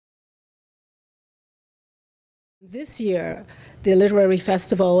This year, the Literary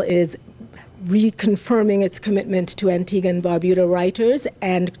Festival is reconfirming its commitment to Antigua and Barbuda writers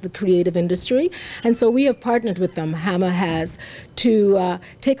and the creative industry. And so we have partnered with them, HAMA has, to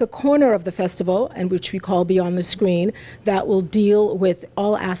take a corner of the festival, and which we call Beyond the Screen, that will deal with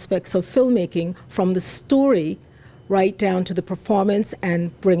all aspects of filmmaking from the story right down to the performance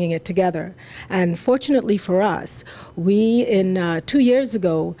and bringing it together. And fortunately for us, we, 2 years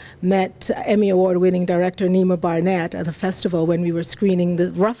ago, met Emmy Award-winning director Neema Barnette at a festival when we were screening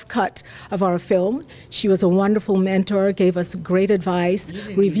the rough cut of our film. She was a wonderful mentor, gave us great advice,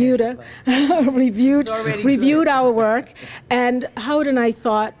 reviewed our work, and Howard and I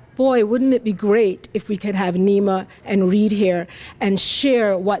thought, boy, wouldn't it be great if we could have Neema and Reed here and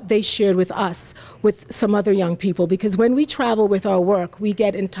share what they shared with us with some other young people, because when we travel with our work, we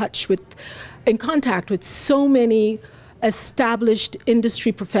get in contact with so many established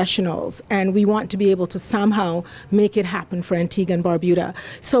industry professionals, and we want to be able to somehow make it happen for Antigua and Barbuda.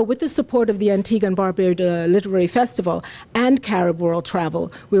 So with the support of the Antigua and Barbuda Literary Festival and Carib World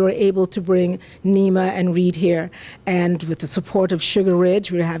Travel, we were able to bring Neema and Reed here, and with the support of Sugar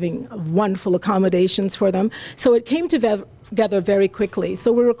Ridge, we're having wonderful accommodations for them. So it came together very quickly.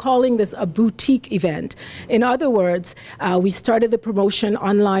 So we were calling this a boutique event. In other words, we started the promotion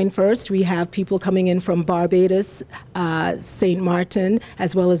online first. We have people coming in from Barbados, St. Martin,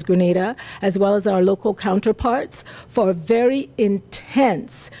 as well as Grenada, as well as our local counterparts, for a very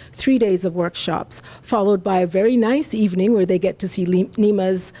intense 3 days of workshops, followed by a very nice evening where they get to see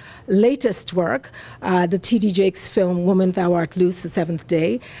Neema's latest work, the T.D. Jakes film, Woman Thou Art Loose, the seventh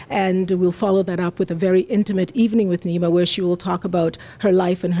day. And we'll follow that up with a very intimate evening with Neema, where she will talk about her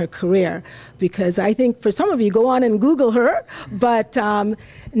life and her career. Because I think for some of you, go on and Google her, but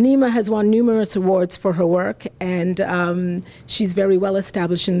Neema has won numerous awards for her work, and she's very well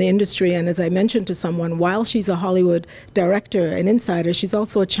established in the industry. And as I mentioned to someone, while she's a Hollywood director and insider, she's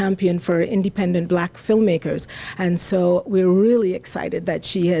also a champion for independent black filmmakers. And so we're really excited that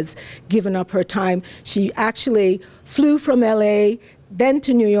she has given up her time. She actually flew from LA, then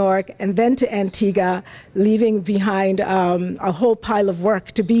to New York, and then to Antigua, leaving behind a whole pile of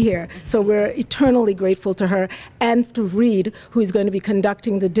work to be here. So we're eternally grateful to her, and to Reed, who's going to be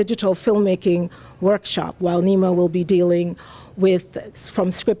conducting the digital filmmaking workshop, while Neema will be dealing with, from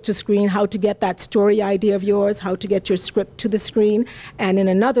script to screen, how to get that story idea of yours, how to get your script to the screen, and in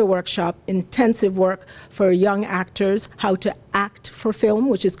another workshop, intensive work for young actors, how to act for film,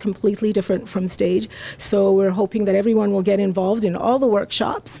 which is completely different from stage. So we're hoping that everyone will get involved in all the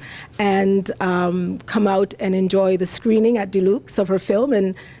workshops and come out and enjoy the screening at Deluxe of her film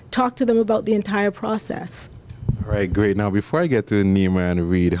and talk to them about the entire process. All right, great. Now, before I get to Neema and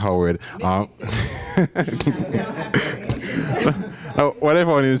Reed, Howard, what I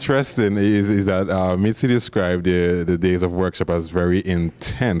found interesting is that Mitzi described the days of workshop as very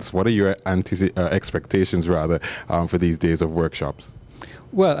intense. What are your expectations, rather, for these days of workshops?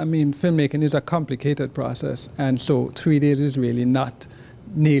 Well, I mean, filmmaking is a complicated process, and so 3 days is really not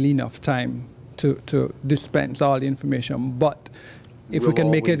nearly enough time to dispense all the information. But if we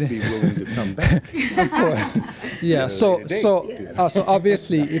can make it, be willing to come back. of course, yeah. So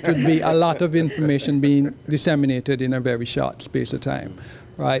obviously it would be a lot of information being disseminated in a very short space of time,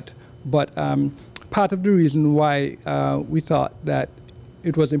 right? But part of the reason why we thought that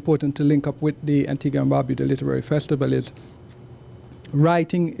it was important to link up with the Antigua and Barbuda Literary Festival is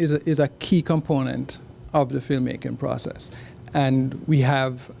writing is a key component of the filmmaking process, and we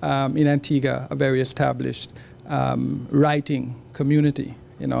have in Antigua a very established writing community.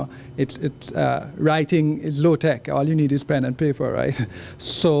 You know, writing is low tech. All you need is pen and paper, right?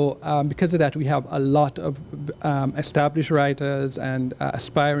 So because of that, we have a lot of established writers and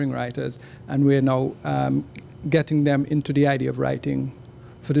aspiring writers, and we're now getting them into the idea of writing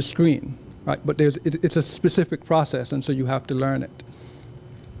for the screen, right? But it's a specific process, and so you have to learn it.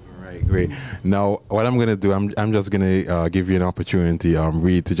 Great. Now, what I'm going to do, I'm just going to give you an opportunity,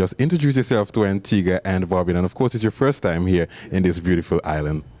 Reed, to just introduce yourself to Antigua and Barbuda. And of course, it's your first time here in this beautiful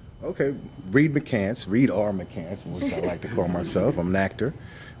island. Okay, Reed McCants, Reed R. McCants, which I like to call myself. I'm an actor,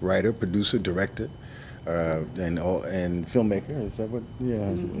 writer, producer, director, and filmmaker. Is that what?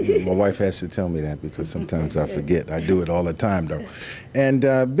 Yeah. My wife has to tell me that because sometimes I forget. I do it all the time, though. And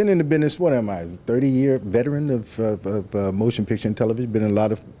been in the business. What am I? 30-year veteran of motion picture and television. Been in a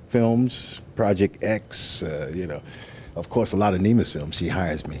lot of films, Project X, you know. Of course, a lot of Neema's films, she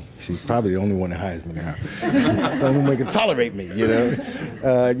hires me. She's probably the only one that hires me now. The only one that can tolerate me, you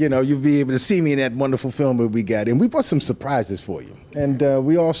know. You'll be able to see me in that wonderful film that we got. And we brought some surprises for you. And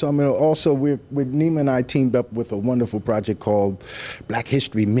we also, with Neema and I teamed up with a wonderful project called Black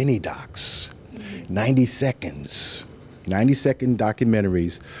History Mini Docs. 90 seconds, 90-second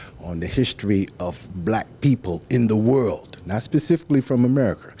documentaries on the history of black people in the world, not specifically from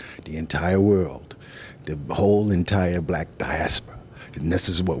America, the entire world, the whole entire black diaspora. And this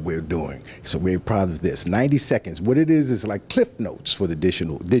is what we're doing. So we're proud of this. 90 seconds. What it is like cliff notes for the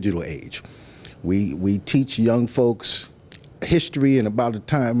digital age. We teach young folks history, and about the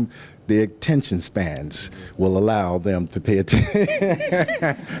time their attention spans will allow them to pay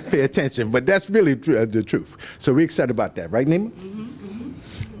attention. But that's really the truth. So we're excited about that, right, Neema?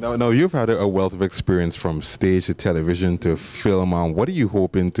 Now, you've had a wealth of experience from stage to television to film. What are you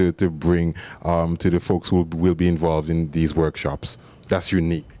hoping to bring to the folks who will be involved in these workshops that's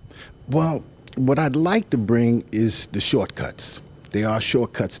unique? Well, what I'd like to bring is the shortcuts. There are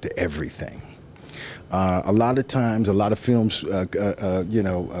shortcuts to everything. A lot of times, a lot of films,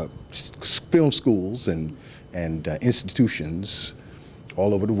 film schools and institutions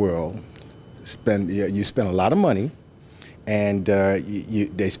all over the world you spend a lot of money, and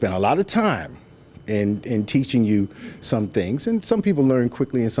they spend a lot of time in teaching you some things. And some people learn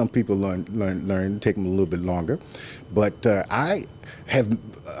quickly, and some people learn take them a little bit longer. But I have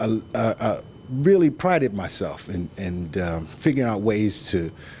really prided myself in figuring out ways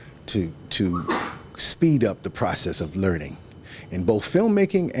to speed up the process of learning in both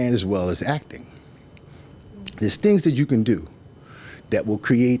filmmaking and as well as acting. There's things that you can do that will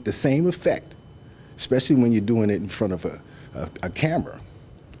create the same effect, especially when you're doing it in front of a camera,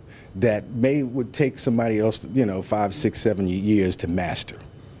 that would take somebody else, 5, 6, 7 years to master.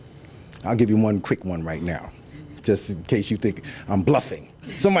 I'll give you one quick one right now, just in case you think I'm bluffing.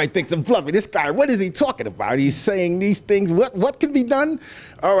 Somebody thinks I'm bluffing. This guy, what is he talking about? He's saying these things. What can be done?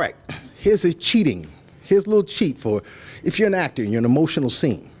 All right, here's a cheating. Here's a little cheat for if you're an actor and you're in an emotional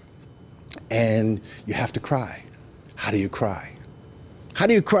scene and you have to cry. How do you cry? How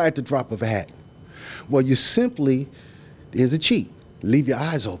do you cry at the drop of a hat? Well, you simply, here's a cheat. Leave your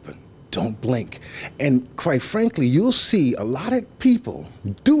eyes open. Don't blink. And quite frankly, you'll see a lot of people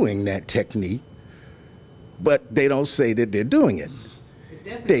doing that technique, but they don't say that they're doing it.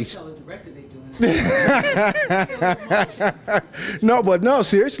 Definitely tell the director they're doing it. No,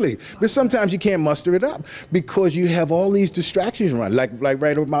 seriously. But sometimes you can't muster it up because you have all these distractions around, like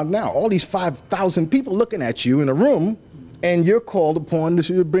right about now. All these 5,000 people looking at you in a room, and you're called upon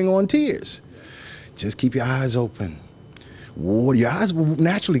to bring on tears. Just keep your eyes open. Water, your eyes will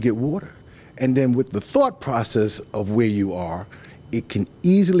naturally get water. And then with the thought process of where you are, it can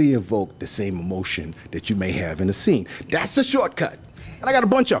easily evoke the same emotion that you may have in a scene. That's the shortcut. And I got a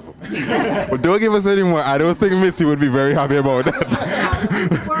bunch of them. Well, don't give us any more. I don't think Missy would be very happy about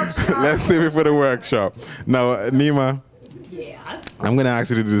that. Let's save it for the workshop. Now, Neema, Yes. I'm going to ask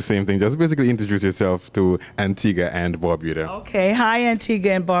you to do the same thing. Just basically introduce yourself to Antigua and Barbuda. Okay. Hi,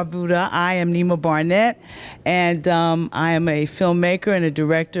 Antigua and Barbuda. I am Neema Barnette, and I am a filmmaker and a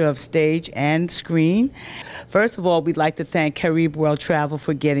director of stage and screen. First of all, we'd like to thank Carib World Travel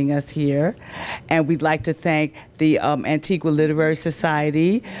for getting us here, and we'd like to thank the Antigua Literary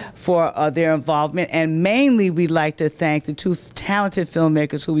Society for their involvement, and mainly we'd like to thank the two talented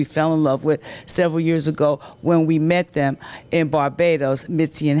filmmakers who we fell in love with several years ago when we met them in Barbados,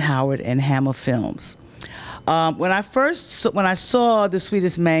 Mitzi and Howard and Hammer Films. When I saw The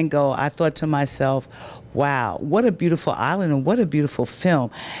Sweetest Mango, I thought to myself, wow, what a beautiful island and what a beautiful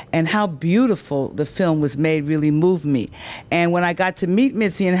film. And how beautiful the film was made really moved me. And when I got to meet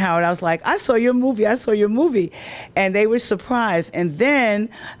Mitzi and Howard, I was like, I saw your movie, I saw your movie. And they were surprised. And then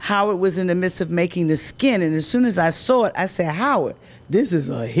Howard was in the midst of making The Skin. And as soon as I saw it, I said, Howard, this is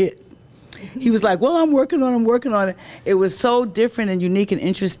a hit. He was like, well, I'm working on it. It was so different and unique and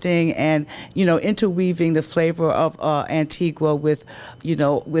interesting, and, interweaving the flavor of Antigua with,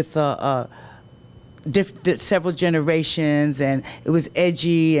 several generations, and it was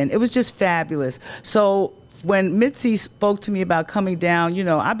edgy, and it was just fabulous. So when Mitzi spoke to me about coming down,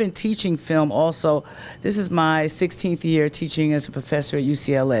 I've been teaching film also. This is my 16th year teaching as a professor at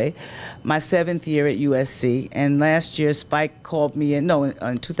UCLA, my 7th year at USC, and last year Spike called me in,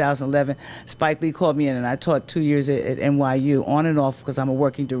 in 2011, Spike Lee called me in, and I taught 2 years at NYU, on and off, because I'm a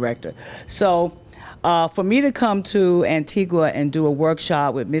working director. So for me to come to Antigua and do a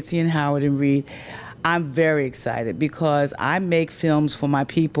workshop with Mitzi and Howard and Reed, I'm very excited because I make films for my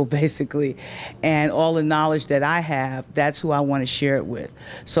people, basically, and all the knowledge that I have, that's who I want to share it with.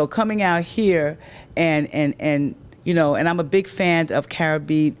 So coming out here and I'm a big fan of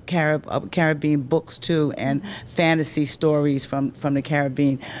Caribbean books too, and fantasy stories from the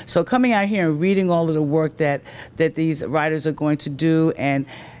Caribbean. So coming out here and reading all of the work that these writers are going to do, and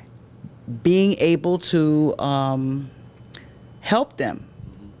being able to help them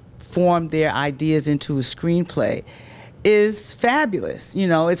form their ideas into a screenplay is fabulous. You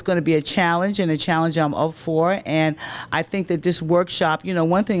know, it's going to be a challenge, and a challenge I'm up for. And I think that this workshop, you know,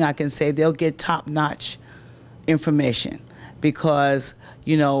 one thing I can say, they'll get top-notch information because,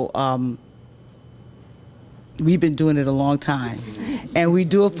 you know, we've been doing it a long time. And we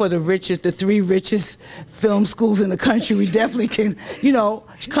do it for the richest, the 3 richest film schools in the country. We definitely can, you know,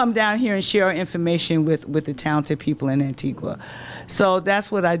 come down here and share our information with the talented people in Antigua. So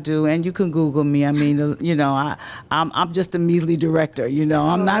that's what I do, and you can Google me. I mean, you know, I'm just a measly director, you know.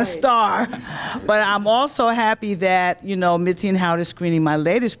 I'm not a star. But I'm also happy that, you know, Mitzi and Howard is screening my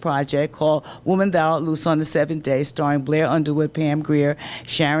latest project called Woman Thou Art Loose on the 7th Day, starring Blair Underwood, Pam Grier,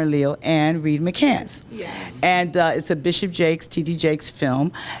 Sharon Leal, and Reed McCants. Yeah. And it's a Bishop Jakes, T.D. Jakes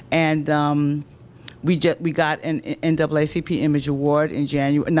film, and we got an NAACP Image Award in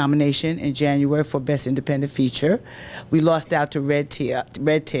January, nomination in January for Best Independent Feature. We lost out to Red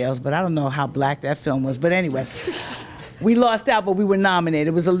Tails, but I don't know how black that film was. But anyway, we lost out, but we were nominated.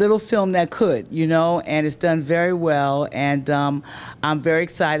 It was a little film that could, you know, and it's done very well. And I'm very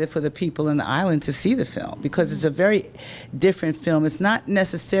excited for the people in the island to see the film because it's a very different film. It's not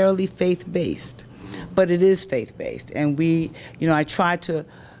necessarily faith-based, but it is faith-based. And we, you know, I try to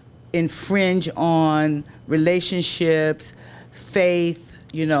infringe on relationships, faith,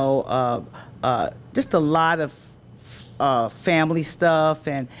 you know, just a lot of family stuff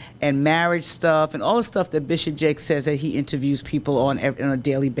and marriage stuff and all the stuff that Bishop Jakes says that he interviews people on a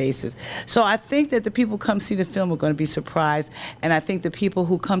daily basis. So I think that the people who come see the film are going to be surprised, and I think the people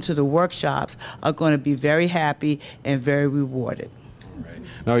who come to the workshops are going to be very happy and very rewarded.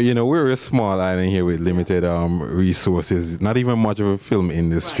 Now, you know, we're a small island here with limited resources, not even much of a film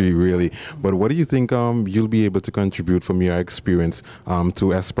industry, really. But what do you think you'll be able to contribute from your experience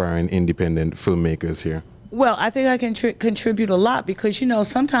to aspiring independent filmmakers here? Well, I think I can contribute a lot because, you know,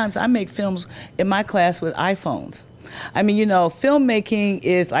 sometimes I make films in my class with iPhones. I mean, you know, filmmaking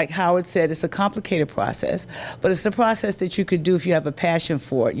is, like Howard said, it's a complicated process, but it's the process that you could do if you have a passion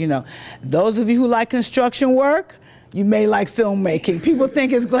for it. You know, those of you who like construction work, you may like filmmaking. People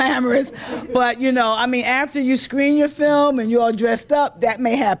think it's glamorous, but you know, I mean, after you screen your film and you're all dressed up, that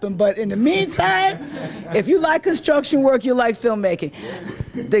may happen. But in the meantime, if you like construction work, you like filmmaking.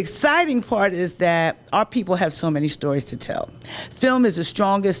 The exciting part is that our people have so many stories to tell. Film is the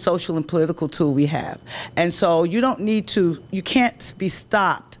strongest social and political tool we have. And so you don't need to, you can't be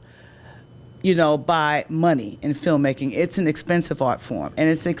stopped, you know, by money in filmmaking. It's an expensive art form. And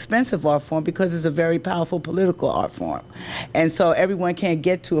it's an expensive art form because it's a very powerful political art form. And so everyone can't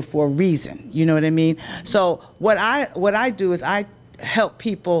get to it for a reason, you know what I mean? So what I do is I help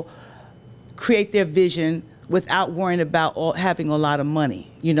people create their vision without worrying about having a lot of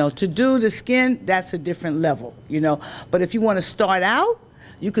money. You know, to do the skin, that's a different level, you know. But if you want to start out,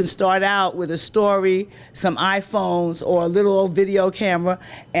 you can start out with a story, some iPhones, or a little old video camera,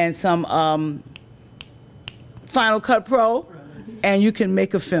 and some Final Cut Pro, and you can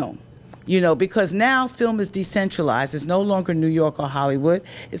make a film. You know, because now film is decentralized. It's no longer New York or Hollywood.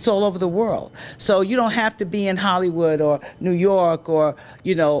 It's all over the world. So you don't have to be in Hollywood or New York or,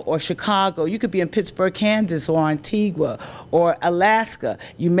 you know, or Chicago. You could be in Pittsburgh, Kansas, or Antigua, or Alaska.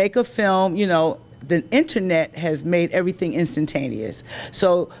 You make a film, you know. The internet has made everything instantaneous.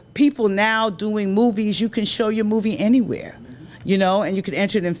 So people now doing movies, you can show your movie anywhere, you know, and you could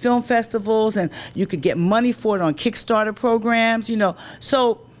enter it in film festivals, and you could get money for it on Kickstarter programs, you know.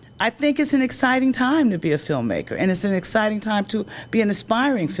 So I think it's an exciting time to be a filmmaker, and it's an exciting time to be an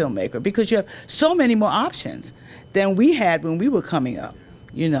aspiring filmmaker because you have so many more options than we had when we were coming up,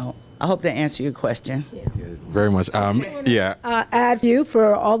 you know. I hope that answered your question. Yeah, very much. Yeah. Add you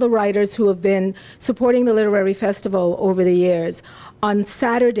for all the writers who have been supporting the Literary Festival over the years. On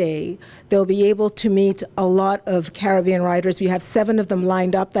Saturday, they'll be able to meet a lot of Caribbean writers. We have 7 of them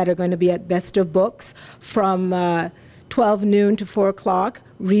lined up that are going to be at Best of Books from 12 noon to 4 o'clock,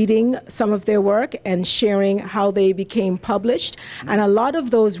 reading some of their work and sharing how they became published. And a lot of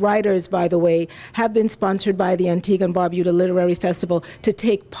those writers, by the way, have been sponsored by the Antigua and Barbuda Literary Festival to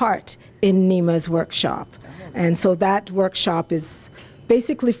take part in Neema's workshop. And so that workshop is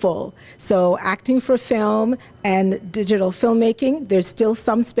basically full. So acting for film and digital filmmaking, there's still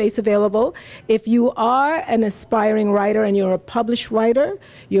some space available. If you are an aspiring writer and you're a published writer,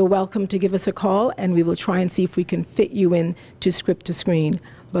 you're welcome to give us a call, and we will try and see if we can fit you in to script to screen.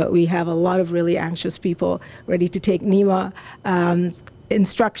 But we have a lot of really anxious people ready to take Neema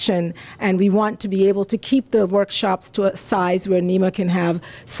instruction, and we want to be able to keep the workshops to a size where Neema can have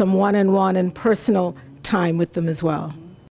some one-on-one and personal time with them as well.